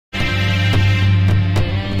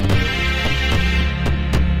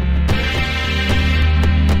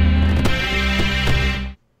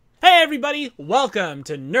everybody, welcome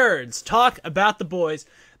to Nerds Talk About the Boys,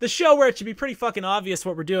 the show where it should be pretty fucking obvious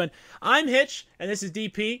what we're doing. I'm Hitch, and this is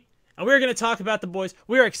DP, and we're going to talk about the boys.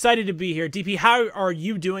 We're excited to be here. DP, how are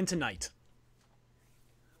you doing tonight?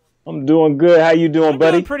 I'm doing good. How you doing,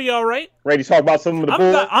 buddy? Doing pretty all right. Ready to talk about some of the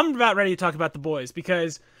boys? I'm about ready to talk about the boys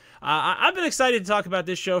because I've been excited to talk about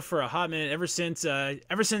this show for a hot minute ever since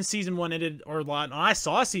season one ended, or when I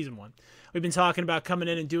saw season one. We've been talking about coming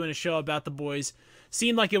in and doing a show about the boys.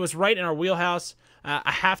 Seemed like it was right in our wheelhouse.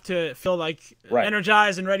 I have to feel like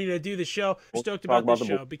energized and ready to do the show. I'm stoked about this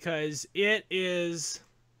show because it is,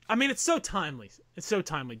 I mean, it's so timely. It's so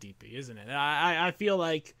timely, DP, isn't it? I feel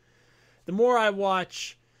like the more I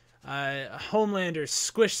watch Homelander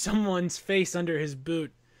squish someone's face under his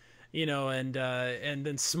boot, you know, and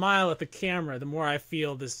then smile at the camera, the more I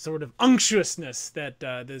feel this sort of unctuousness that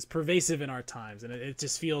is pervasive in our times. And it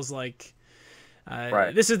just feels like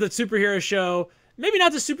this is the superhero show. Maybe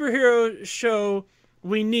not the superhero show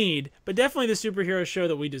we need, but definitely the superhero show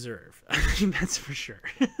that we deserve. I think that's for sure.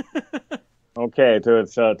 Okay,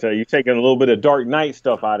 so you're taking a little bit of Dark Knight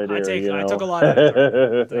stuff out of there. I took a lot of it.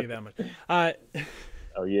 I'll tell you that much.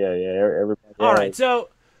 Oh yeah. Everybody. All right, so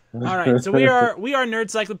we are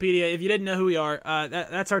Nerdcyclopedia. If you didn't know who we are,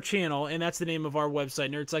 that's our channel, and that's the name of our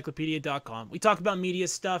website, nerdcyclopedia.com. We talk about media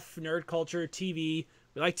stuff, nerd culture, TV.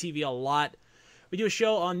 We like TV a lot. We do a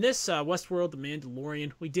show on this, Westworld, The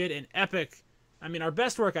Mandalorian. We did an epic, I mean, our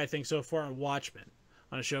best work, I think, so far on Watchmen,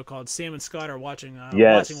 on a show called Sam and Scott Are Watching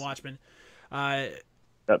Watchmen. And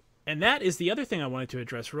that is the other thing I wanted to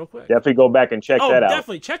address real quick. Definitely go back and check that out.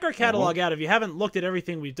 Definitely. Check our catalog out if you haven't looked at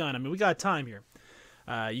everything we've done. I mean, we got time here.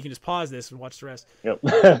 You can just pause this and watch the rest. Yep.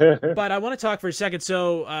 But I want to talk for a second.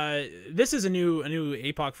 So this is a new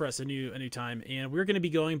epoch for us, a new time, and we're going to be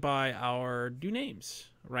going by our new names,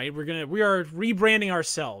 right? We are rebranding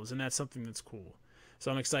ourselves, and that's something that's cool.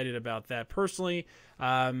 So I'm excited about that personally.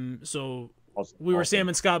 We were Sam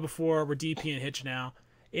and Scott before. We're DP and Hitch now,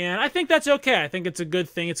 and I think that's okay. I think it's a good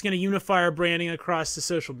thing. It's going to unify our branding across the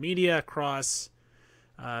social media, across.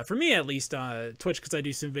 For me, at least, Twitch, because I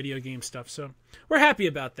do some video game stuff. So we're happy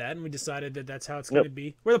about that, and we decided that that's how it's going to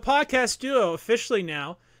be. We're the podcast duo officially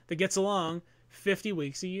now that gets along 50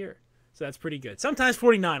 weeks a year. So that's pretty good. Sometimes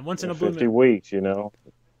 49, once in a blue moon. 50 weeks, you know.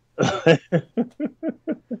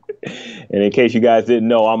 And in case you guys didn't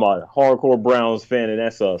know, I'm a hardcore Browns fan, and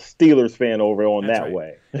that's a Steelers fan over on that's that right.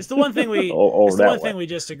 way. It's the one thing we thing we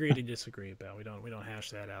just agree to disagree about. We don't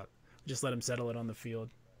hash that out. We just let them settle it on the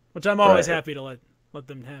field, which I'm always happy to let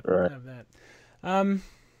them have that.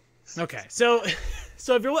 Okay, so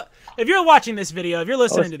if you're watching this video, if you're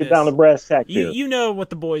listening to this, down the brass tack you know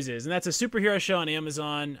what The Boys is, and that's a superhero show on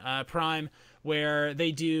Amazon Prime where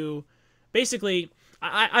they do basically.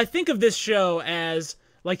 I think of this show as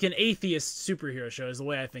like an atheist superhero show is the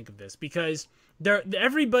way I think of this because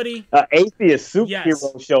everybody atheist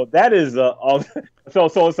superhero show that is so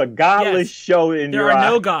it's a godless show in there are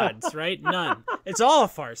no gods, right? None. It's all a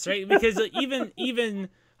farce, right? Because even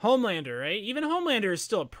Homelander, right? Even Homelander is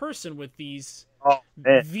still a person with these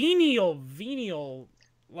venial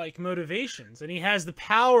like motivations, and he has the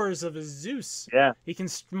powers of a Zeus. Yeah, he can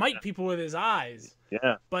smite people with his eyes.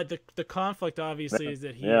 Yeah, but the conflict obviously is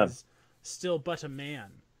that he is still but a man,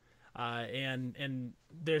 and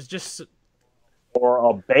there's just or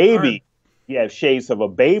a baby. He has shades of a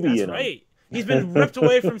baby in him. That's right. He's been ripped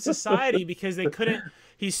away from society because they couldn't.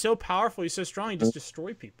 He's so powerful. He's so strong. He just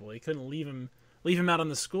destroyed people. They couldn't leave him out on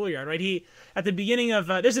the schoolyard. Right. He at the beginning of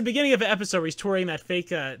there's a beginning of an episode where he's touring that fake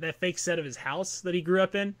set of his house that he grew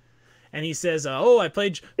up in. And he says, I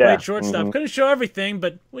played shortstop. Couldn't show everything,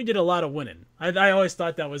 but we did a lot of winning. I always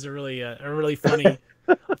thought that was a really funny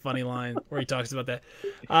funny line where he talks about that.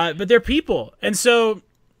 But they're people. And so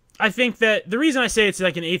I think that the reason I say it's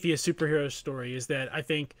like an atheist superhero story is that I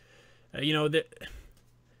think, that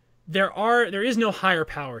there is no higher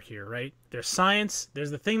power here, right? There's science.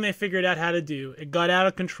 There's the thing they figured out how to do. It got out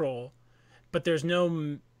of control. But there's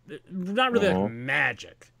not really like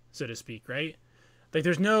magic, so to speak, right? Like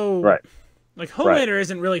there's no like Homelander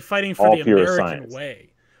isn't really fighting for the American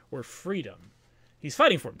way or freedom. He's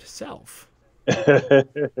fighting for himself. I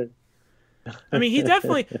mean, he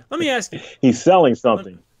definitely. Let me ask you. He's selling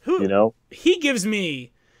something. He gives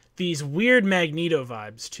me these weird Magneto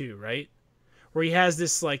vibes too, right? Where he has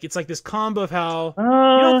this it's like this combo of how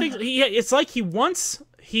you don't think it's like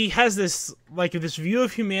he has this like this view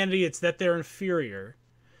of humanity. It's that they're inferior,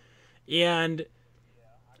 and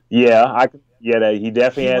he definitely has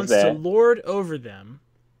that. He wants to lord over them,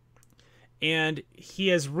 and he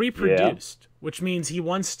has reproduced, which means he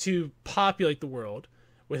wants to populate the world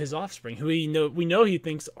with his offspring, who we know he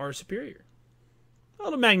thinks are superior. A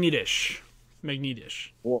little Magnetish.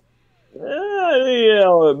 Magnetish. Well,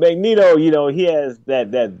 Magneto, he has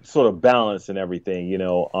that sort of balance and everything,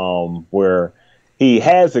 where he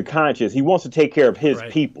has a conscience. He wants to take care of his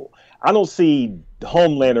Right. people. I don't see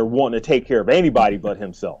Homelander wanting to take care of anybody but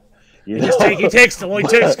himself. He takes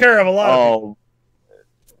care of a lot of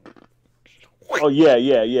people. Oh yeah.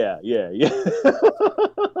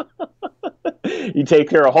 You take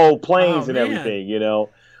care of whole planes and everything,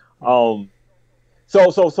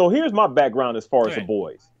 So here's my background as far as the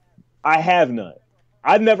boys. I have none.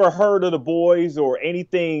 I've never heard of the boys or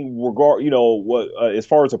anything as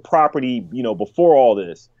far as a property, before all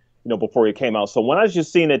this, before it came out. So when I was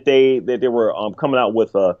just seeing that they were coming out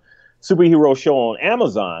with a superhero show on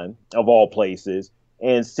Amazon of all places,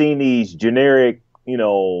 and seeing these generic,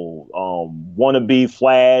 wannabe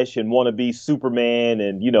Flash and wannabe Superman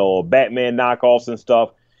and Batman knockoffs and stuff,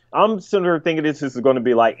 I'm sitting there thinking this is going to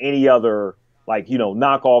be like any other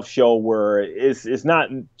knockoff show where it's not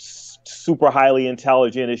super highly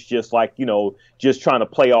intelligent. It's just like, just trying to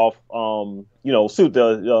play off, the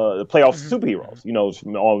play off superheroes,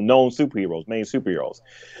 known superheroes, main superheroes.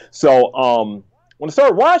 So when I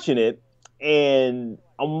started watching it, and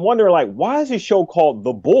I'm wondering, like, why is this show called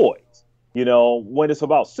The Boys? When it's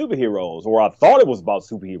about superheroes, or I thought it was about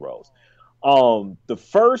superheroes. The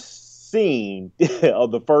first scene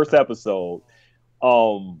of the first episode,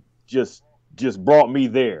 just brought me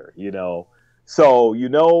there, So,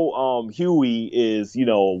 Huey is,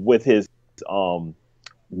 with his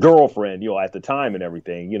girlfriend, at the time and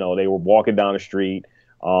everything, they were walking down the street,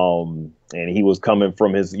 and he was coming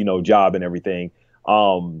from his, job and everything.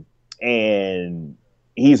 And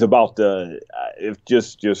he's about to, if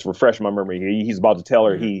just refresh my memory here, he's about to tell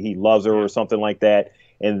her he loves her or something like that.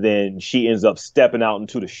 And then she ends up stepping out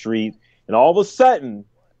into the street, and all of a sudden,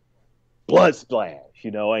 blood splash.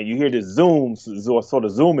 And you hear this sort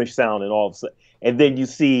of zoomish sound, and all of a sudden, and then you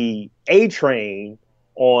see A-Train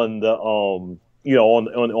on the on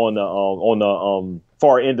the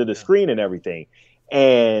far end of the screen and everything.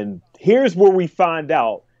 And here's where we find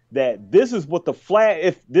out that this is what the Flash.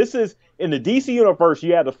 If this is in the DC universe,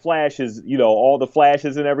 you have the Flashes, all the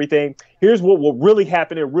Flashes and everything. Here's what will really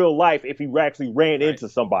happen in real life if he actually ran into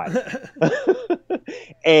somebody.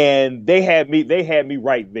 And they had me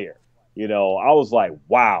right there. I was like,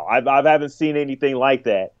 wow, I haven't seen anything like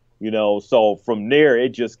that, so from there, it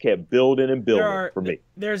just kept building and building for me.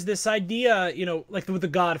 There's this idea, like with The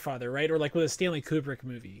Godfather, right? Or like with a Stanley Kubrick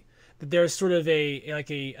movie, that there's sort of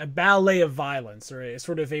a ballet of violence, or a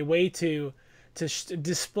sort of a way to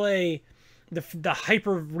display the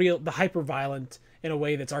hyper violent in a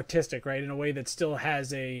way that's artistic, right? In a way that still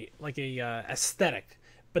has a aesthetic.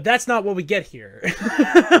 But that's not what we get here.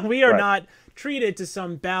 We are not treated to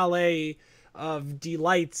some ballet of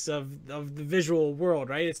delights of the visual world,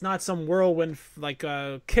 right? It's not some whirlwind like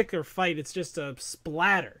a kick or fight. It's just a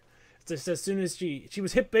splatter. It's just as soon as she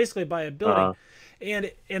was hit basically by a building, and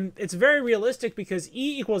it's very realistic because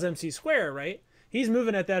E equals MC squared, right? He's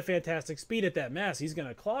moving at that fantastic speed at that mass. He's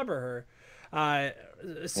gonna clobber her.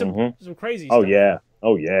 Some crazy stuff.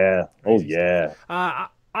 Oh yeah.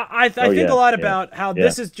 I think a lot about how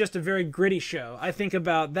this is just a very gritty show. I think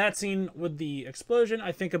about that scene with the explosion.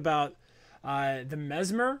 I think about the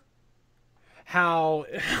Mesmer, how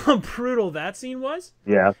brutal that scene was.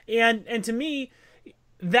 Yeah. And to me,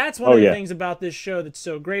 that's one of the things about this show that's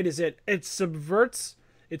so great, is it subverts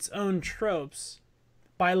its own tropes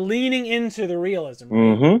by leaning into the realism.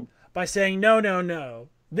 Right? By saying, no,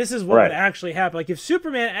 this is what would actually happen. Like if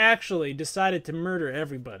Superman actually decided to murder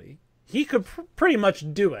everybody, he could pretty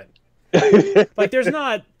much do it. Like there's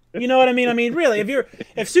not, you know what I mean? I mean, really,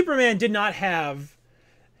 if Superman did not have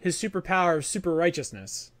his superpower of super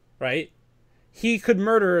righteousness, right? He could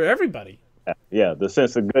murder everybody. Yeah, the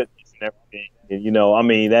sense of goodness and everything. I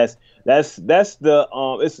mean, that's the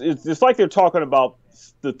it's like they're talking about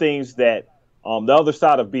the things that the other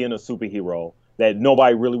side of being a superhero that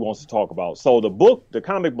nobody really wants to talk about. So the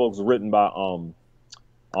comic book was written by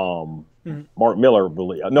Mark Miller,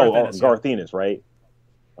 Garth Ennis, right?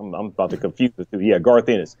 I'm about to confuse the two. Yeah, Garth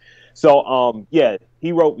Ennis. So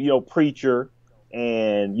he wrote Preacher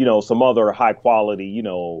and some other high quality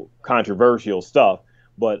controversial stuff,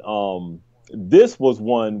 but this was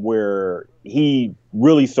one where he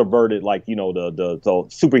really subverted the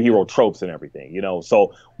superhero tropes and everything.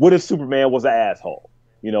 So what if Superman was an asshole?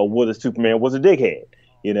 What if Superman was a dickhead?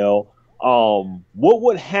 What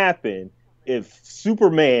would happen if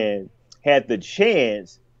Superman had the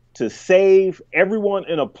chance to save everyone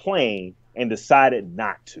in a plane and decided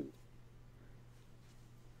not to?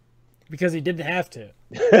 Because he didn't have to.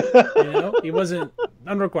 He wasn't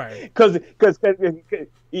Unrequired. Because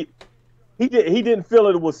he didn't feel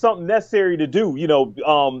it was something necessary to do, you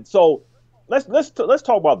know. So let's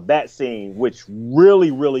talk about that scene, which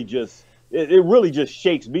really just it really just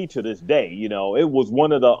shakes me to this day. You know, it was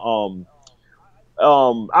one of the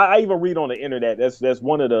I even read on the internet that's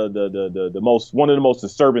one of the most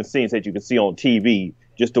disturbing scenes that you can see on TV.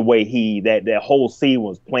 Just the way that whole scene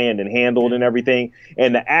was planned and handled and everything.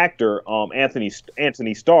 And the actor Anthony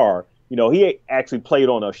Starr, you know, he actually played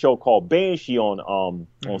on a show called Banshee on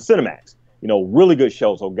Cinemax. You know, really good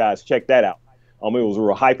show. So guys, check that out. It was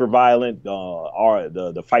real hyper violent.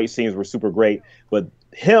 The fight scenes were super great. But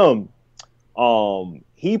him,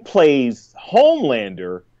 he plays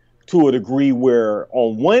Homelander to a degree where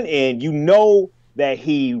on one end you know that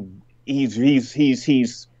he's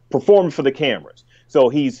performing for the cameras. So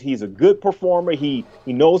he's a good performer. He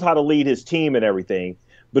knows how to lead his team and everything.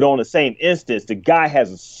 But on the same instance, the guy has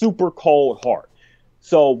a super cold heart.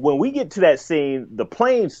 So when we get to that scene, the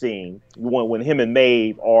plane scene, when him and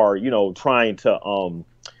Maeve are, you know, trying to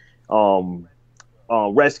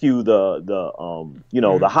rescue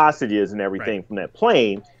the hostages and everything from that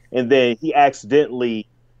plane, and then he accidentally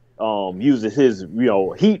uses his, you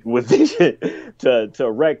know, heat with vision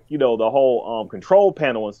to wreck, you know, the whole control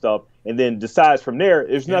panel and stuff, and then decides from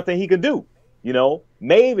there's nothing he can do. You know,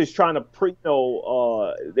 Maeve is trying to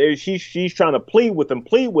she's trying to plead with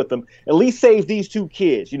him, at least save these two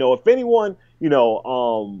kids. You know, if anyone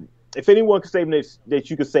could save them, that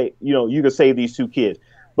you could say, you know, you could save these two kids.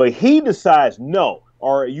 But he decides, no,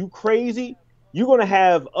 are you crazy? You're going to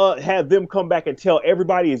have them come back and tell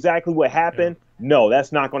everybody exactly what happened? Yeah. No,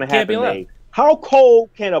 that's not going to happen, Maeve. How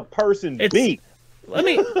cold can a person be? Let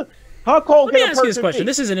me ask you this question.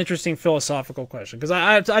 This is an interesting philosophical question, because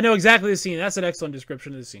I know exactly the scene. That's an excellent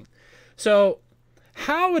description of the scene. So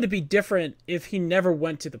how would it be different if he never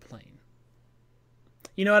went to the plane?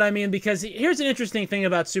 You know what I mean? Because here's an interesting thing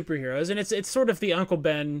about superheroes, and it's sort of the Uncle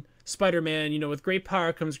Ben Spider-Man, you know, with great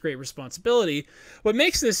power comes great responsibility. What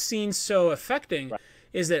makes this scene so affecting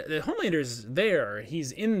is that the Homelander's there.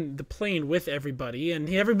 He's in the plane with everybody, and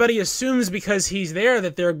everybody assumes because he's there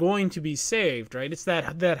that they're going to be saved, right? It's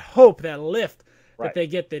that hope, that lift that they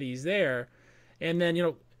get that he's there. And then, you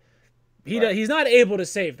know, he's not able to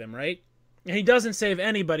save them, right? And he doesn't save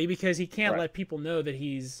anybody because he can't let people know that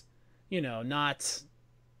he's, you know, not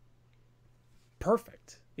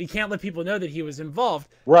perfect. He can't let people know that he was involved.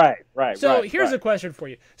 So here's a question for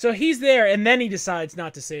you. So he's there, and then he decides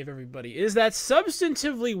not to save everybody. Is that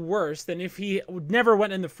substantively worse than if he never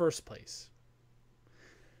went in the first place?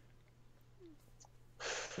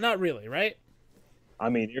 Not really, right? I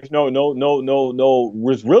mean, there's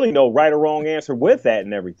there's really no right or wrong answer with that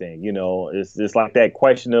and everything. You know, it's like that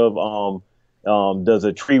question of does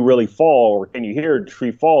a tree really fall, or can you hear a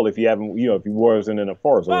tree fall if you haven't, you know, if you wasn't in a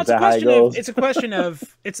forest? Well, is that how it goes? It's a question of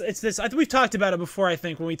it's this. I think we've talked about it before. I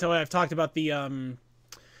think I've talked about the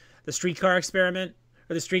streetcar experiment,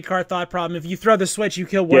 or the streetcar thought problem. If you throw the switch, you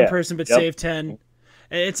kill one person but save 10.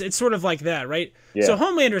 It's sort of like that, right? Yeah. So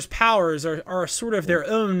Homelander's powers are sort of their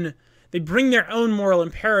own. They bring their own moral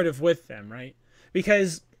imperative with them, right?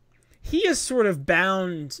 Because he is sort of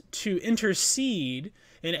bound to intercede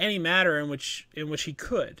in any matter in which he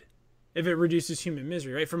could, if it reduces human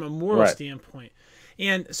misery, right? From a moral standpoint.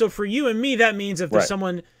 And so for you and me, that means if there's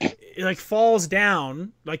someone like falls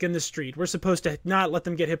down, like in the street, we're supposed to not let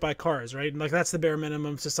them get hit by cars, right? Like that's the bare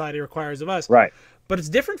minimum society requires of us. Right. But it's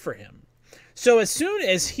different for him. So as soon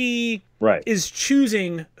as he is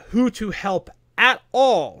choosing who to help at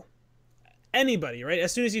all, anybody, right?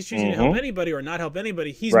 As soon as he's choosing to help anybody or not help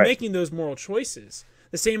anybody, he's making those moral choices.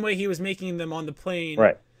 The same way he was making them on the plane.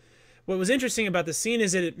 Right. What was interesting about the scene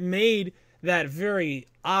is that it made that very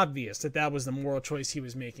obvious that was the moral choice he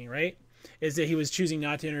was making, right? Is that he was choosing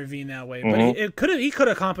not to intervene that way. But he could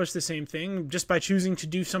accomplish the same thing just by choosing to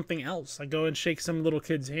do something else, like go and shake some little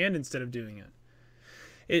kid's hand instead of doing it.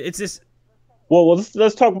 It's this. Well,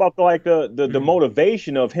 let's talk about the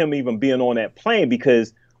motivation of him even being on that plane,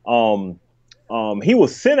 because he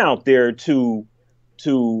was sent out there to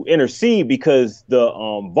intercede because the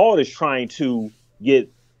Vault is trying to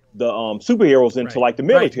get the superheroes into like the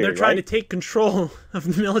military. They're trying to take control of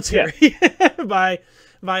the military by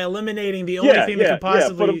eliminating the only thing that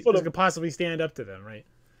could possibly stand up to them, right?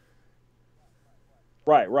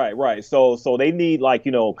 Right. So they need, like,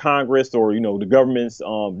 you know, Congress or, you know, the government's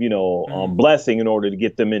blessing in order to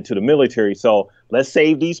get them into the military. So let's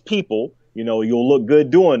save these people. You know, you'll look good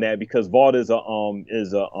doing that because Vault is a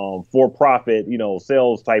for-profit, you know,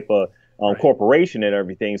 sales type of corporation and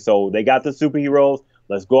everything. So they got the superheroes.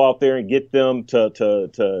 Let's go out there and get them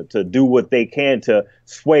to do what they can to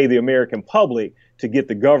sway the American public to get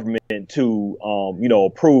the government to,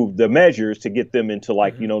 approve the measures to get them into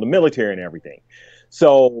like, the military and everything.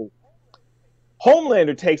 So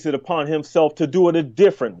Homelander takes it upon himself to do it a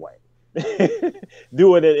different way,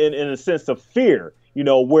 do it in a sense of fear,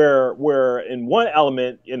 where in one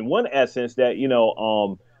element, in one essence that,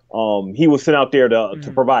 he was sent out there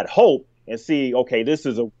to provide hope and see, okay, this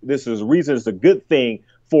is a reason, it's a good thing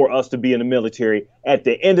for us to be in the military. At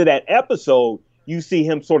the end of that episode, you see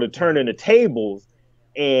him sort of turning the tables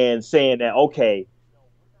and saying that, okay,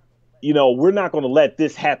 we're not going to let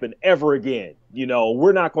this happen ever again.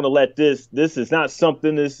 We're not going to let this is not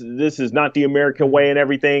something, this is not the American way and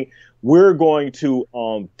everything. We're going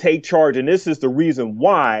to take charge. And this is the reason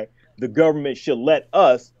why the government should let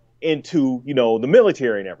us into, the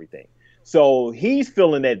military and everything. So he's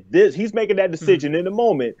feeling that he's making that decision in the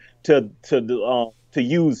moment to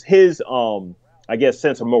use his, I guess,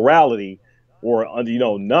 sense of morality or,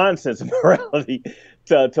 nonsense of morality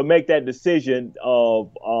to make that decision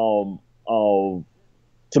to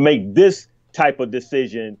make this type of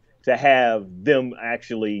decision to have them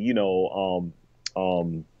actually,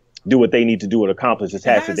 do what they need to do and accomplish the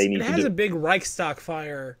task that they need to do. It has a big Reichstag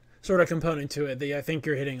fire sort of component to it that I think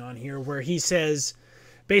you're hitting on here, where he says,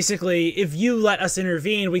 basically, if you let us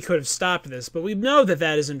intervene, we could have stopped this. But we know that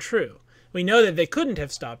that isn't true. We know that they couldn't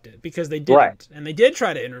have stopped it because they didn't. Right. And they did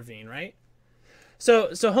try to intervene, right? So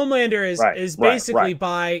Homelander is basically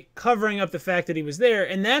by covering up the fact that he was there,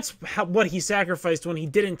 and that's what he sacrificed when he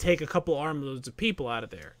didn't take a couple armloads of people out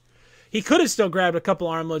of there. He could have still grabbed a couple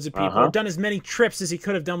armloads of people, or done as many trips as he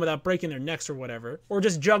could have done without breaking their necks or whatever, or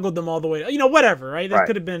just juggled them all the way, whatever, right? That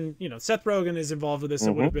could have been, Seth Rogen is involved with this,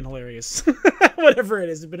 it would have been hilarious. Whatever it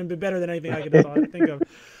is, it would have been better than anything I could think of.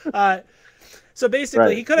 So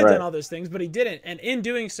basically, he could have done all those things, but he didn't, and in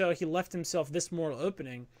doing so, he left himself this moral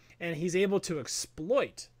opening, and he's able to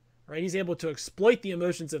exploit, right? He's able to exploit the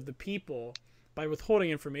emotions of the people by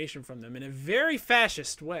withholding information from them in a very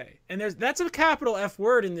fascist way. And that's a capital F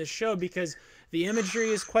word in this show because the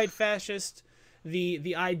imagery is quite fascist.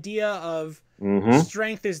 The idea of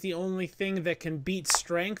strength is the only thing that can beat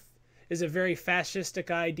strength is a very fascistic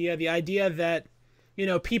idea. The idea that,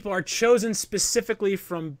 people are chosen specifically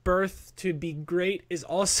from birth to be great is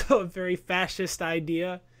also a very fascist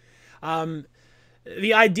idea.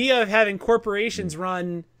 The idea of having corporations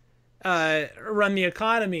run the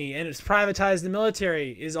economy and it's privatized the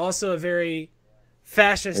military is also a very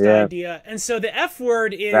fascist idea. And so the F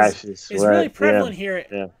word is really prevalent here.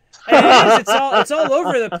 Yeah. And it's all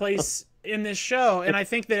over the place in this show. And I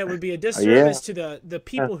think that it would be a disservice to the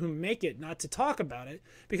people who make it not to talk about it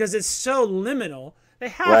because it's so liminal. They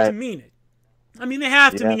have to mean it. I mean, they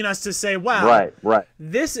have to mean us to say, wow,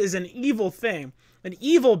 this is an evil thing. An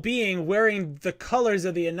evil being wearing the colors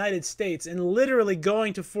of the United States and literally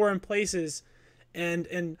going to foreign places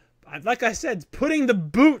and like I said, putting the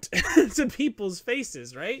boot into people's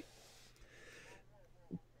faces, right?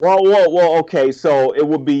 Well, okay. So it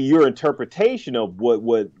would be your interpretation of what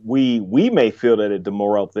we may feel that it's the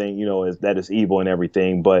moral thing, is that it's evil and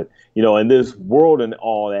everything. But, in this world and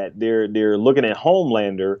all that, they're looking at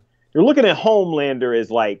Homelander. They're looking at Homelander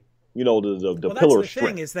as like, the pillar of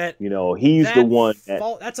strength. Is that he's the one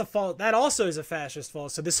that's a fault. That also is a fascist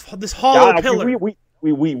fault. So this hollow pillar.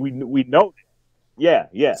 We know that.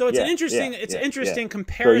 Yeah. So it's an interesting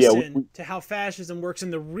comparison to how fascism works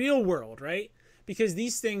in the real world, right? Because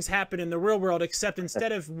these things happen in the real world, except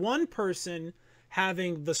instead of one person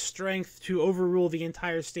having the strength to overrule the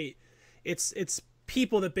entire state, it's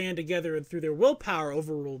people that band together and through their willpower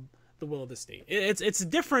overrule the will of the state. It's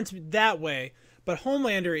different that way. But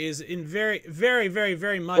Homelander is in very, very, very,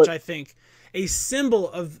 very much, I think, a symbol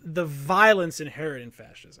of the violence inherent in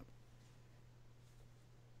fascism.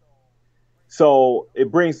 So it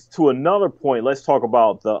brings to another point. Let's talk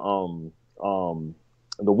about the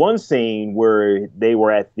one scene where they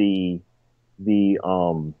were at the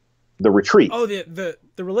retreat. Oh, the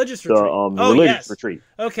religious retreat. The religious retreat.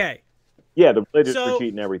 Okay. Yeah, the religious retreat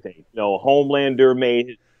and everything. Homelander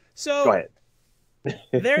made. So go ahead.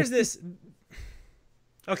 There's this.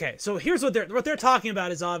 Okay, so here's what they're talking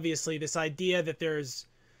about is obviously this idea that there's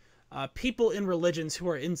people in religions who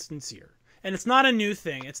are insincere. And it's not a new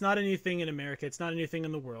thing. It's not a new thing in America. It's not a new thing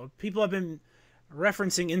in the world. People have been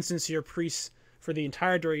referencing insincere priests for the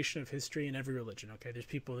entire duration of history in every religion. Okay,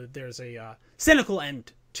 there's a cynical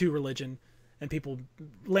end to religion, and people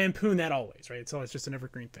lampoon that always, right? So it's just an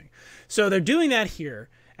evergreen thing. So they're doing that here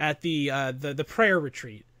at the prayer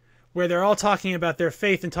retreat, where they're all talking about their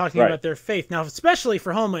faith and talking about their faith. Now, especially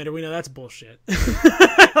for Homelander, we know that's bullshit.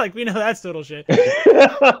 Like, we know that's total shit.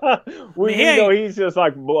 We know he's just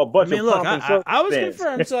like a bunch of look, I was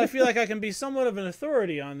confirmed, so I feel like I can be somewhat of an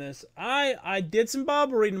authority on this. I did some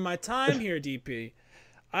Bible reading in my time here, DP.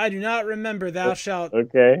 I do not remember thou shalt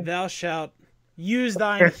use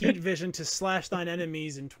thine heat vision to slash thine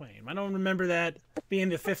enemies in twain. I don't remember that being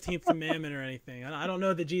the 15th commandment or anything. I don't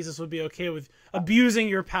know that Jesus would be okay with abusing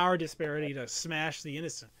your power disparity to smash the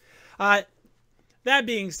innocent. That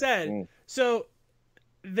being said, so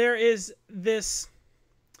there is this...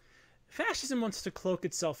 Fascism wants to cloak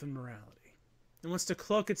itself in morality. It wants to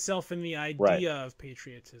cloak itself in the idea of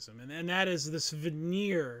patriotism. And that is this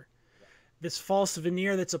veneer, this false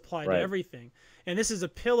veneer that's applied to everything. And this is a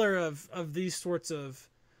pillar of these sorts of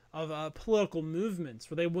political movements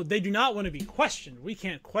where they do not want to be questioned. We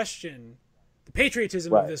can't question the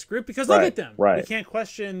patriotism of this group because look at them. We can't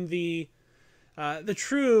question the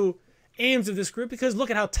true aims of this group because look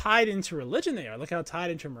at how tied into religion they are. Look how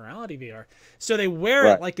tied into morality they are. So they wear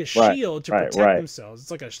it like a shield to protect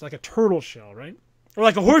themselves. It's like a turtle shell, right? Or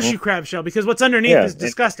like a horseshoe crab shell because what's underneath is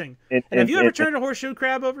disgusting. And have you ever turned a horseshoe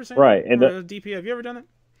crab over, Sam? Right. And DP, have you ever done that?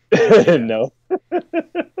 No.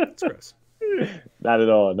 It's gross. Not at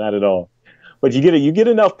all. Not at all. But you get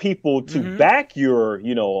enough people to back your,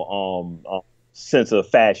 sense of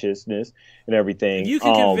fascistness and everything. If you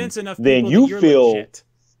can convince enough people then you that you're feel legit,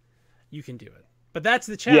 you can do it. But that's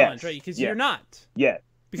the challenge, right? Because you're not. Yeah.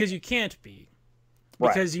 Because you can't be.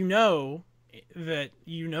 Because you know that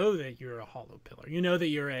you're a hollow pillar. You know that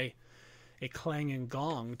you're a clanging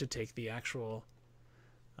gong to take the actual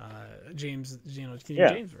James James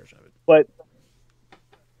version of it.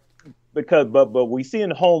 But we see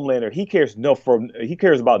in Homelander, he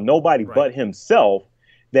cares about nobody but himself.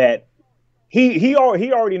 That he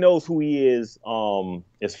already knows who he is,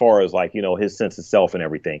 as far as like, his sense of self and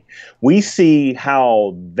everything. We see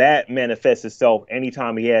how that manifests itself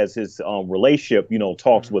anytime he has his relationship,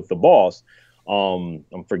 talks with the boss. I'm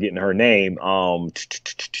forgetting her name.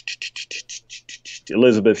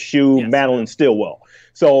 Elizabeth Shue, Madeline Stillwell.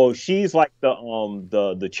 So she's like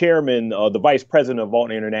the chairman, the vice president of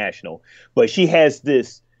Vaughn International, but she has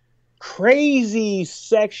this crazy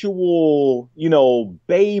sexual,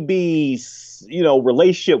 baby,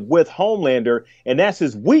 relationship with Homelander, and that's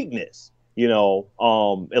his weakness.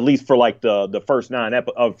 At least for like the first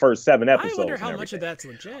first 7 episodes. I wonder how much of that's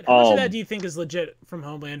legit. How much of that do you think is legit from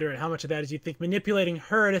Homelander, and how much of that is you think manipulating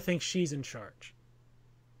her to think she's in charge?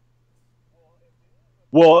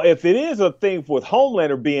 Well, if it is a thing with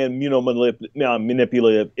Homelander being,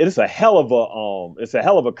 manipulative, it's a hell of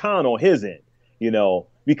a con on his end,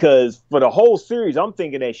 because for the whole series, I'm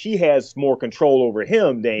thinking that she has more control over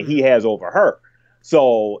him than he has over her.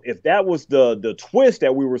 So if that was the twist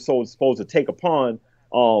that we were supposed to take upon,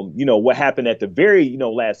 what happened at the very,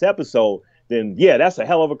 last episode, then that's a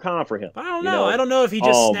hell of a con for him. I don't know. I don't know if he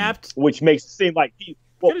just snapped. Which makes it seem like he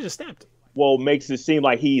could have just snapped. Well, makes it seem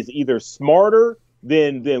like he's either smarter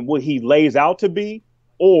than what he lays out to be,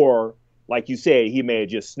 or like you said, he may have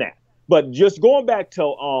just snapped. But just going back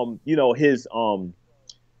to his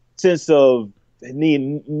sense of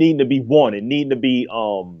needing to be wanted, needing to be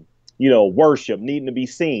worship, needing to be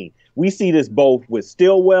seen. We see this both with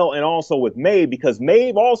Stillwell and also with Maeve, because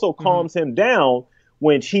Maeve also calms him down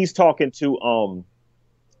when she's talking to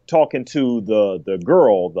the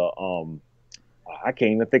girl, I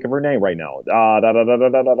can't even think of her name right now.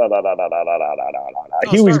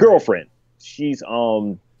 Huey's girlfriend. She's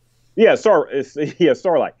Starlight.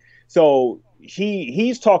 So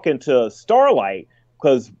he's talking to Starlight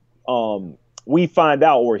because we find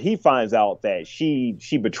out, or he finds out, that she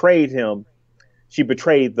betrayed him. She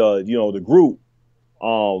betrayed the group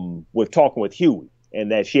with talking with Huey,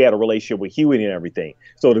 and that she had a relationship with Huey and everything.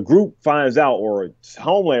 So the group finds out, or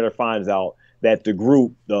Homelander finds out, that the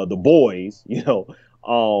group, the boys, were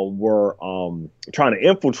trying to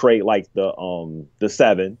infiltrate like the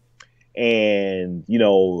 7, and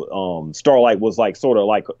Starlight was like sort of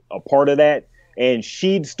like a part of that, and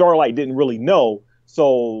Starlight didn't really know.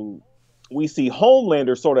 So we see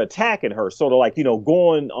Homelander sort of attacking her, sort of like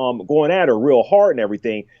going at her real hard and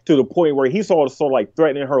everything, to the point where he's sort of like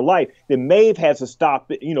threatening her life. Then Maeve has to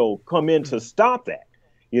stop it, come in to stop that,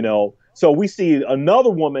 So we see another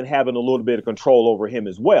woman having a little bit of control over him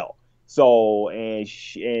as well. So we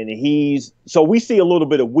see a little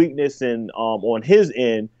bit of weakness on his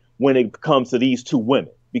end when it comes to these two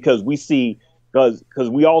women, because we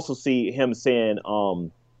also see him saying,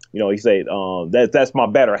 he said that's my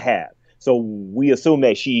better half. So we assume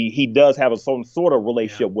that he does have some sort of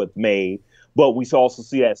relationship with Maeve, but we also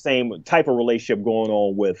see that same type of relationship going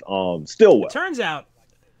on with Stillwell. It turns out,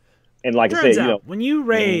 and like I said, you know, when you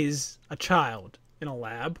raise a child in a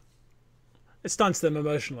lab, it stunts them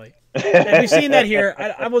emotionally. And we've seen that here.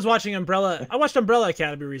 I was watching Umbrella. I watched Umbrella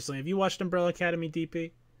Academy recently. Have you watched Umbrella Academy,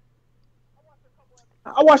 DP?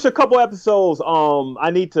 I watched a couple episodes. I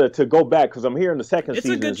need to go back because I'm hearing the second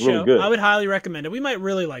season. It's a good show. Really good. I would highly recommend it. We might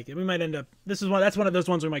really like it. We might end up. That's one of those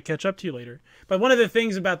ones we might catch up to later. But one of the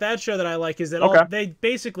things about that show that I like is that they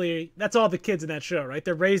basically, that's all the kids in that show, right?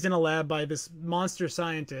 They're raised in a lab by this monster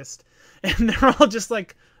scientist, and they're all just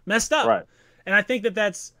like messed up. Right. And I think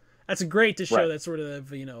that's great to show that sort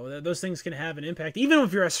of, you know, that those things can have an impact, even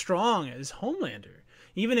if you're as strong as Homelander,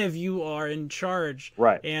 even if you are in charge,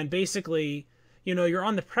 and basically, you know, you're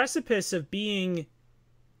on the precipice of being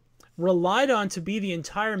relied on to be the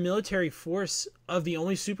entire military force of the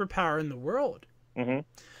only superpower in the world.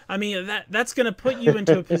 I mean, that's going to put you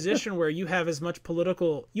into a position where you have as much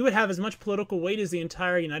political weight as the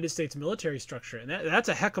entire United States military structure, and that's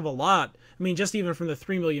a heck of a lot. I mean, just even from the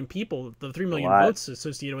 3 million people, the 3 million votes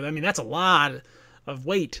associated with it, I mean, that's a lot of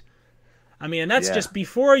weight. I mean, and that's just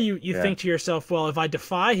before you think to yourself, well, if I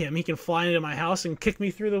defy him, he can fly into my house and kick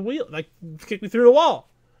me through the kick me through the wall,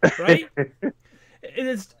 right? The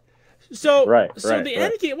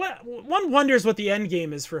end game. One wonders what the end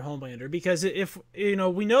game is for Homelander, because if you know,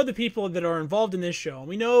 we know the people that are involved in this show, and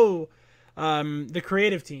we know the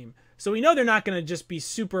creative team, so we know they're not going to just be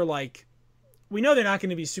super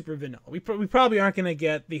vanilla. We probably aren't going to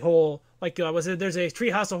get the whole, like, there's a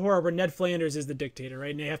Treehouse of Horror where Ned Flanders is the dictator,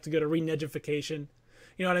 right? And they have to go to re-Nedification.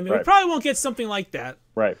 You know what I mean? We probably won't get something like that.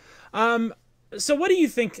 Right. So what do you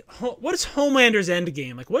think? What is Homelander's end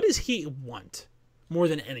game? Like, what does he want more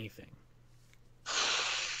than anything?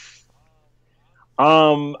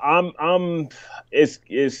 It's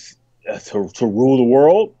to rule the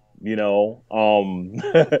world. You know,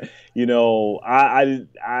 you know, I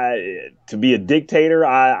to be a dictator,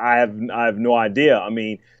 I have no idea. I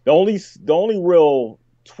mean, the only real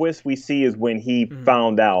twist we see is when he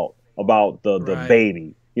found out about the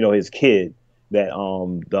baby, you know, his kid, that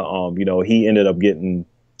you know, he ended up getting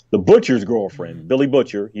the butcher's girlfriend, Billy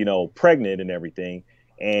Butcher, you know, pregnant and everything,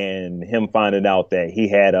 and him finding out that he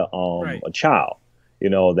had a child,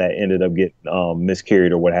 you know, that ended up getting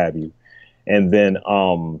miscarried or what have you, and then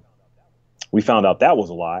we found out that was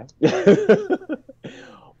a lie.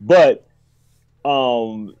 But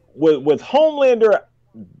with Homelander,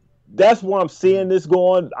 that's where I'm seeing this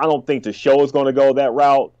going. I don't think the show is going to go that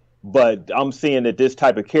route, but I'm seeing that this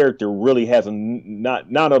type of character really has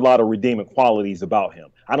not a lot of redeeming qualities about him.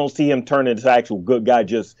 I don't see him turning into an actual good guy,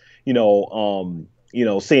 just, you know,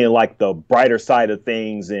 seeing like the brighter side of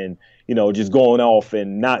things, and, you know, just going off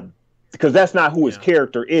and not, because that's not who his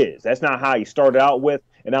character is. That's not how he started out with.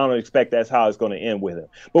 And I don't expect that's how it's going to end with him.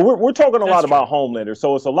 But we're talking a lot about Homelander,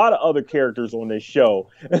 so it's a lot of other characters on this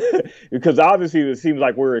show, because obviously it seems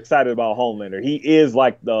like we're excited about Homelander. He is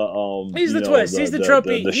like the he's the twist. He's the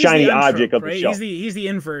tropey. The shiny object of the show. He's the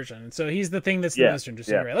inversion. So he's the thing that's the most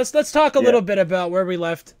interesting. Right? Let's talk a little bit about where we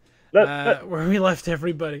left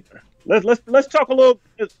everybody. Let's talk a little.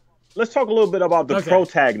 Let's talk a little bit about the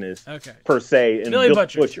protagonist per se, and Billy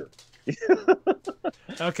Butcher.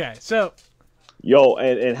 Okay, so. Yo,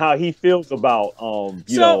 and how he feels about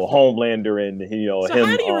you know, Homelander, and, you know, him.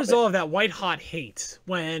 How do you resolve that white hot hate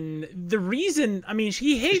when the reason? I mean,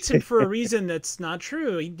 he hates him for a reason that's not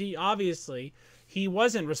true. He obviously he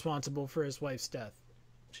wasn't responsible for his wife's death.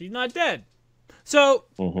 She's not dead, so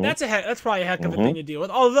that's probably a heck of a thing to deal with.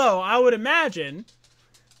 Although I would imagine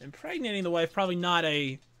impregnating the wife probably not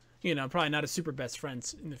a super best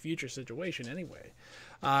friends in the future situation anyway.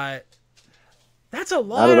 That's a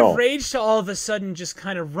lot of rage to all of a sudden just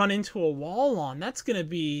kind of run into a wall on. That's going to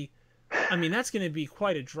be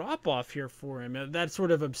quite a drop off here for him. That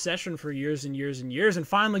sort of obsession for years and years and years, and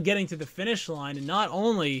finally getting to the finish line. And not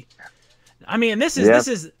only, I mean, this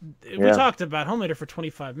is we talked about Homelander for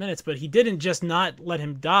 25 minutes, but he didn't just not let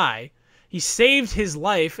him die. He saved his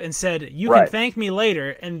life and said, "You can thank me later,"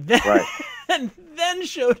 and then and then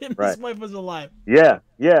showed him his wife was alive. Yeah.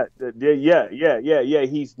 He's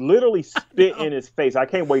literally spit in his face. I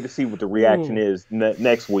can't wait to see what the reaction is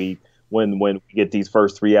next week when we get these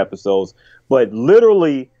first 3 episodes. But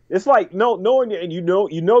literally, it's like knowing and you know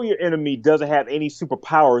your enemy doesn't have any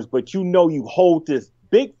superpowers, but you know you hold this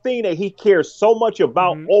big thing that he cares so much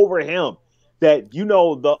about over him, that, you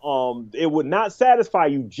know, it would not satisfy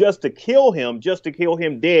you just to kill him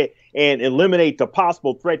dead and eliminate the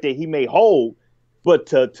possible threat that he may hold, but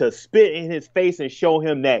to spit in his face and show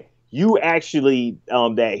him that you actually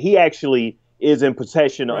that he actually is in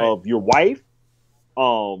possession of your wife,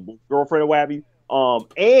 girlfriend or what have you.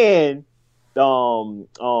 And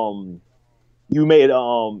you made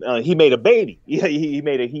he made a baby. He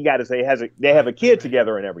made a he got to say they have a kid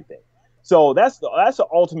together and everything. So that's the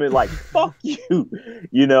ultimate like fuck you,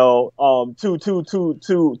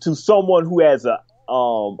 to someone who has a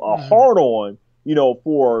hard on,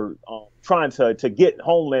 for trying to get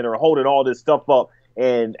Homelander, holding all this stuff up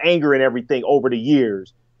and anger and everything over the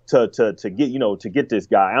years to get to get this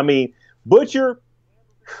guy. I mean, Butcher,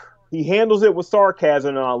 he handles it with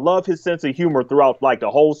sarcasm, and I love his sense of humor throughout like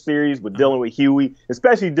the whole series with dealing with Huey,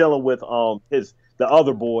 especially dealing with the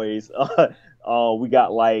other boys. We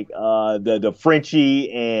got like the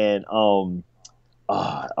Frenchie and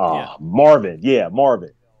Marvin. Yeah,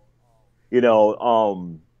 Marvin.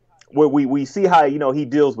 Where we see how he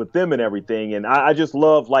deals with them and everything, and I just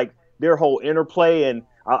love like their whole interplay, and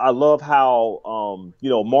I love how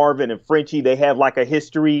Marvin and Frenchie, they have like a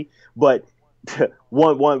history, but Frenchie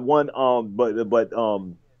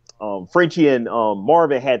and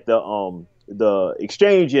Marvin had the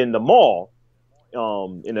exchange in the mall,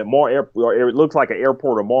 in the mall airport. It looks like an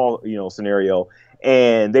airport or mall, scenario,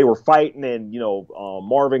 and they were fighting, and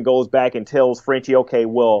Marvin goes back and tells Frenchie, okay,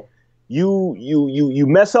 well, you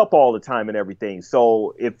mess up all the time and everything,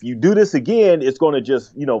 so if you do this again, it's going to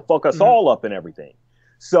just fuck us all up and everything.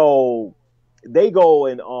 So they go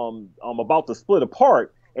and about to split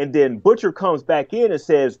apart. And then Butcher comes back in and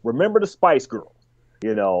says, remember the Spice Girls,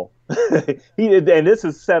 and this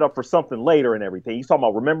is set up for something later and everything. He's talking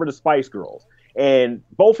about remember the Spice Girls. And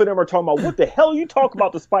both of them are talking about what the hell you talk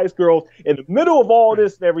about the Spice Girls in the middle of all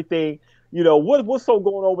this and everything. What's so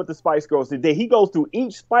going on with the Spice Girls today? He goes through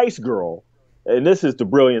each Spice Girl, and this is the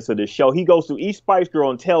brilliance of this show. He goes through each Spice Girl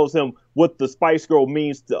and tells him what the Spice Girl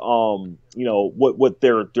means to, what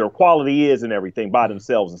their quality is and everything by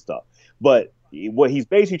themselves and stuff. But what he's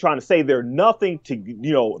basically trying to say, they're nothing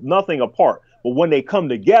nothing apart. But when they come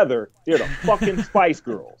together, they're the fucking Spice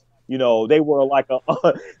Girls. They were like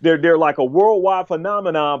they're like a worldwide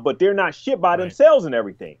phenomenon, but they're not shit by themselves and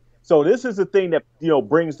everything. So this is the thing that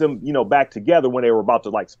brings them back together when they were about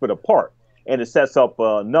to like split apart, and it sets up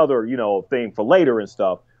another thing for later and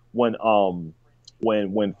stuff when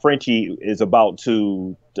Frenchie is about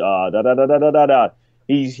to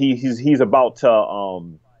he's about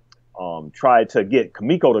to try to get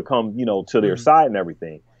Kamiko to come, to their side and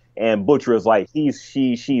everything. And Butcher is like,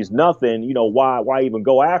 she's nothing, why even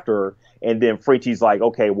go after her? And then Frenchie's like,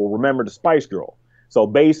 okay, well, remember the Spice Girl. So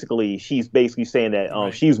basically, she's basically saying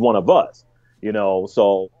that she's one of us,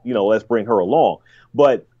 so, let's bring her along.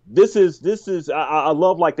 But this is I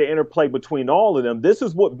love like the interplay between all of them. This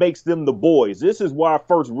is what makes them the boys. This is why I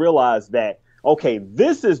first realized that, okay,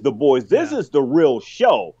 this is the boys. This is the real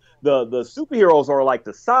show. The superheroes are like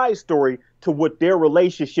the side story to what their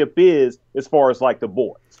relationship is as far as like the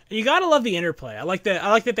boys. You gotta love the interplay. I like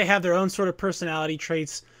that they have their own sort of personality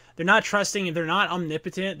traits. They're not trusting, they're not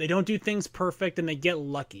omnipotent. They don't do things perfect, and they get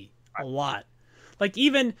lucky a lot. Like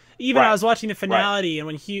even I was watching the finale, and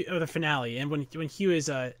when Hugh is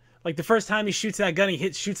like the first time he shoots that gun,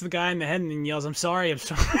 he shoots the guy in the head and then yells, I'm sorry.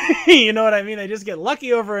 You know what I mean? They just get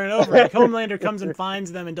lucky over and over. Like Homelander comes and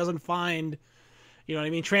finds them and doesn't find,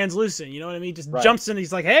 translucent, just jumps in and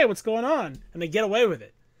he's like, hey, what's going on? And they get away with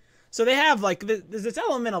it. So they have like there's this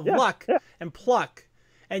element of luck and pluck,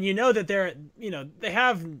 and that they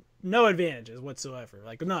have no advantages whatsoever,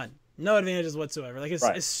 like none. No advantages whatsoever. Like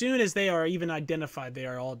as soon as they are even identified, they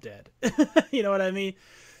are all dead. You know what I mean?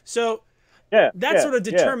 So that sort of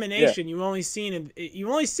determination you only see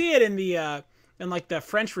it in the in like the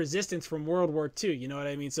French resistance from World War II. You know what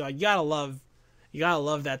I mean? So you gotta love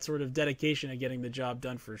that sort of dedication of getting the job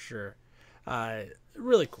done for sure.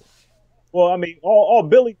 Really cool. Well, I mean, all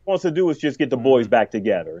Billy wants to do is just get the boys back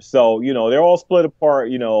together. So, they're all split apart,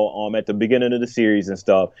 at the beginning of the series and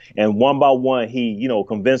stuff. And one by one, he,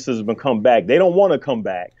 convinces them to come back. They don't want to come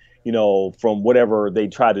back, from whatever they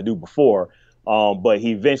tried to do before. But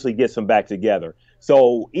he eventually gets them back together.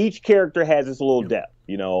 So each character has this little depth,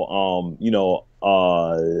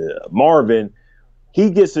 Marvin,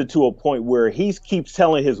 he gets it to a point where he keeps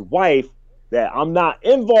telling his wife that I'm not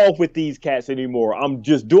involved with these cats anymore. I'm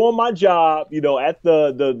just doing my job, at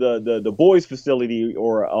the boys' facility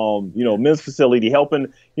or men's facility,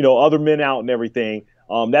 helping other men out and everything.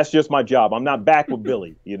 That's just my job. I'm not back with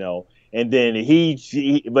Billy, And then he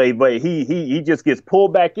just gets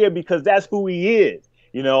pulled back in because that's who he is,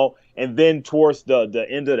 And then towards the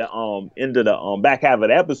end of the back half of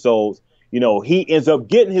the episodes, he ends up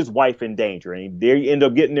getting his wife in danger, and they end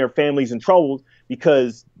up getting their families in trouble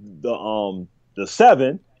because the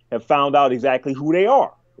seven have found out exactly who they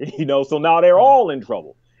are, So now they're all in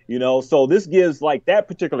trouble, You know, so this gives like that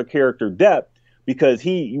particular character depth because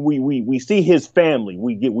we see his family.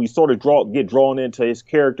 We sort of get drawn into his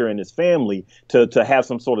character and his family to have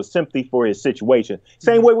some sort of sympathy for his situation.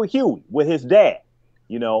 Same way with Huey, with his dad.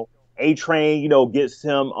 You know, A-Train, you know, gets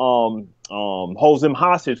him holds him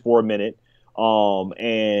hostage for a minute.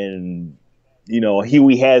 And you know,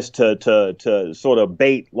 Huey has to sort of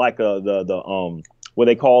bait like the what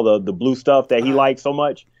they call the blue stuff that he likes so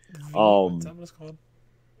much. What's that what it's called?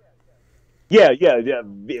 Yeah.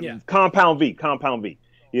 Compound V.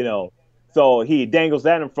 You know, so he dangles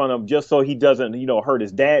that in front of him just so he doesn't, you know, hurt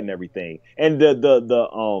his dad and everything. And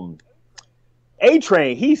the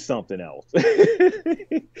A-Train, he's something else.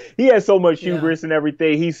 He has so much hubris and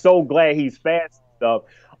everything. He's so glad he's fast and stuff.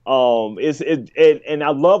 And I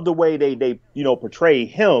love the way they you know portray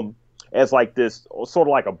him as like this sort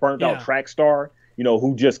of like a burnt out track star, you know,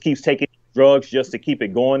 who just keeps taking drugs just to keep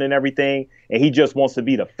it going and everything, and he just wants to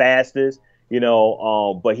be the fastest, you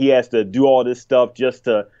know. But he has to do all this stuff just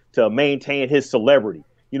to maintain his celebrity.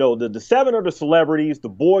 You know, the seven are the celebrities. The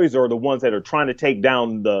boys are the ones that are trying to take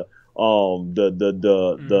down the lie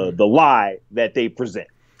that they present.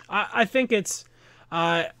 I think it's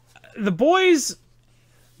the boys'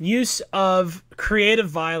 use of creative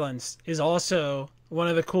violence is also one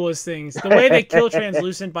of the coolest things. The way they kill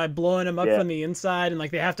Translucent by blowing him up from the inside, and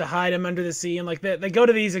like they have to hide him under the sea, and like they go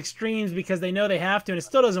to these extremes because they know they have to, and it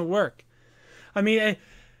still doesn't work. I mean,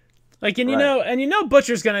 like, and you know,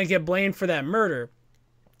 Butcher's gonna get blamed for that murder.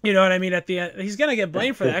 You know what I mean? At the end, he's gonna get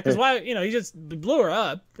blamed for that because why? You know, he just blew her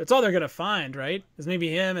up. That's all they're gonna find, right? Is maybe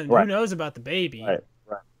him, and who knows about the baby? Right.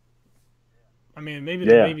 I mean, maybe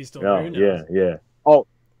the baby's still there. Who knows? Yeah.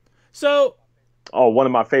 So. One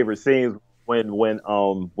of my favorite scenes when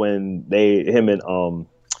him and it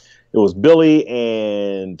was Billy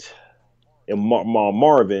and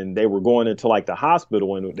Marvin, they were going into like the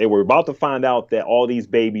hospital and they were about to find out that all these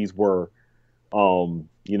babies were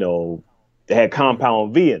you know, they had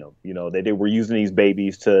compound V in them, you know, that they were using these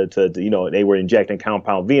babies to you know, they were injecting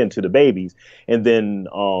compound V into the babies. And then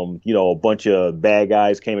you know, a bunch of bad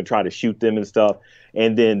guys came and tried to shoot them and stuff.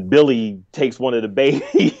 And then Billy takes one of the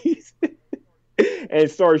babies and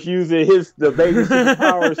starts using the baby's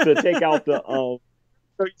superpowers to take out the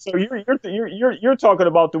So you're talking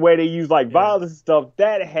about the way they use like violence and stuff.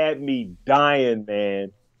 That had me dying,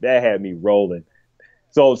 man. That had me rolling.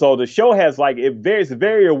 So the show has like it's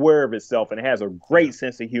very aware of itself, and it has a great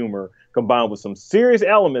sense of humor combined with some serious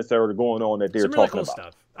elements that are going on that they're some really talking cool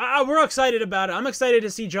about. Stuff. We're excited about it. I'm excited to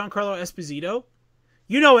see Giancarlo Esposito.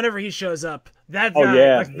 You know, whenever he shows up, that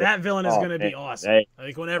guy, like, that villain is going to be awesome. Hey.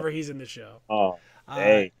 Like whenever he's in the show.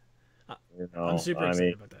 Hey. You know, I'm super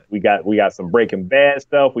excited about that. We got some Breaking Bad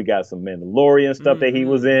stuff. We got some Mandalorian stuff that he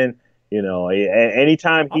was in. You know,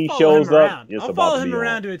 anytime he shows up, I'll follow him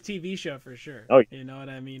around to a TV show for sure. Oh, you know what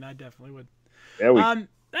I mean? I definitely would. There we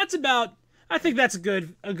that's about. I think that's a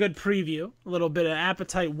good preview. A little bit of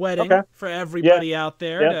appetite whetting for everybody out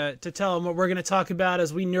there to tell them what we're going to talk about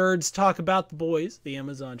as we nerds talk about The Boys, the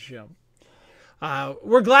Amazon show.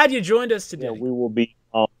 We're glad you joined us today. Yeah, we will be.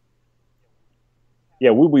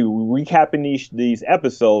 We'll be recapping these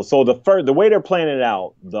episodes. So the way they're planning it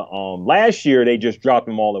out, the last year they just dropped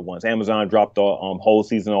them all at once. Amazon dropped the whole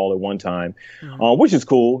season all at one time, which is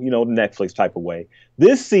cool, you know, the Netflix type of way.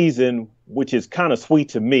 This season, which is kind of sweet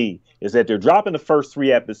to me, is that they're dropping the first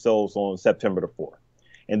 3 episodes on September the 4th.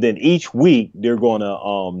 And then each week they're going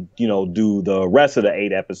to, you know, do the rest of the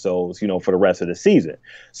 8 episodes, you know, for the rest of the season.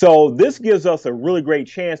 So this gives us a really great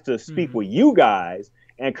chance to speak with you guys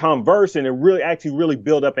and converse and really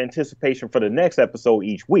build up anticipation for the next episode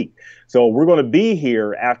each week. So we're going to be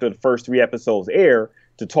here after the first 3 episodes air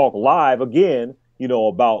to talk live again, you know,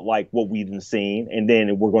 about like what we've been seeing, and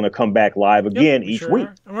then we're going to come back live again each week.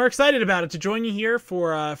 And we're excited about it to join you here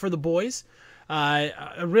for The Boys.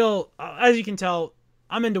 As you can tell,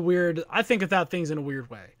 I'm into weird. I think about things in a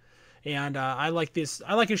weird way. And I like this.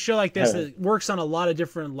 I like a show like this that works on a lot of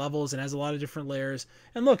different levels and has a lot of different layers.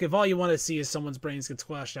 And look, if all you want to see is someone's brains get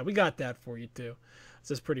squashed out, we got that for you too.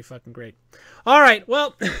 This is pretty fucking great. All right,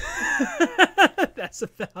 well, that's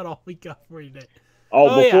about all we got for you today.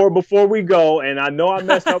 Before we go, and I know I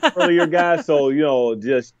messed up earlier, guys. So you know,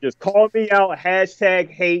 just call me out.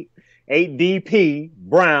 #hate 8DP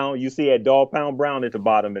Brown. You see at Dog Pound Brown at the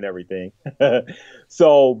bottom and everything.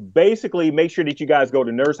 So basically, make sure that you guys go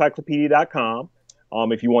to nerdcyclopedia.com.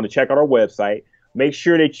 If you want to check out our website, make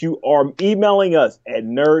sure that you are emailing us at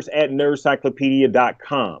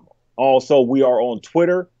nerds@nerdcyclopedia.com. Also, we are on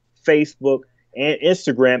Twitter, Facebook, and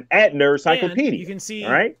Instagram at Nerdcyclopedia. And you can see.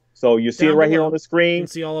 All right. So you see it right here on the screen. You can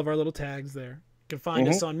see all of our little tags there. You can find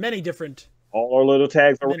us on many different All our little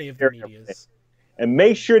tags are Many right of the there. medias. And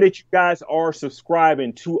make sure that you guys are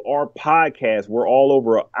subscribing to our podcast. We're all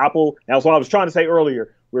over Apple. That's what I was trying to say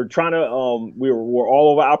earlier. We're trying to we're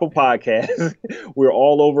all over Apple Podcasts. We're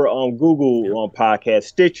all over Google Podcast,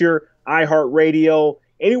 Stitcher, iHeartRadio,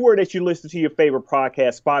 anywhere that you listen to your favorite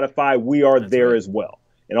podcast, Spotify, we are there as well.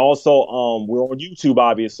 And also we're on YouTube,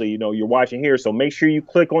 obviously. You know, you're watching here, so make sure you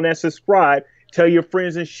click on that subscribe, tell your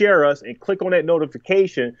friends and share us, and click on that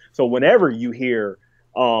notification so whenever you hear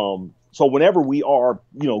so whenever we are,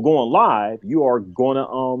 you know, going live, you are going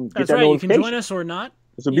to get that notification. You can join us or not.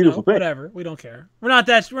 It's a beautiful thing. Whatever. We don't care. We're not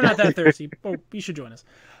that thirsty. But you should join us.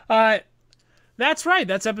 That's right.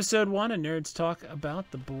 That's episode 1 of Nerds Talk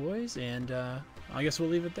About the Boys, and I guess we'll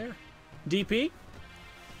leave it there. DP.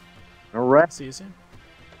 All right. See you soon.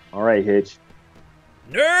 All right, Hitch.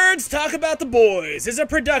 Nerds Talk About the Boys is a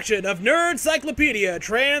production of Nerdcyclopedia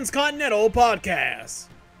Transcontinental Podcasts.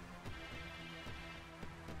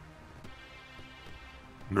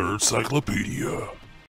 Nerdcyclopedia.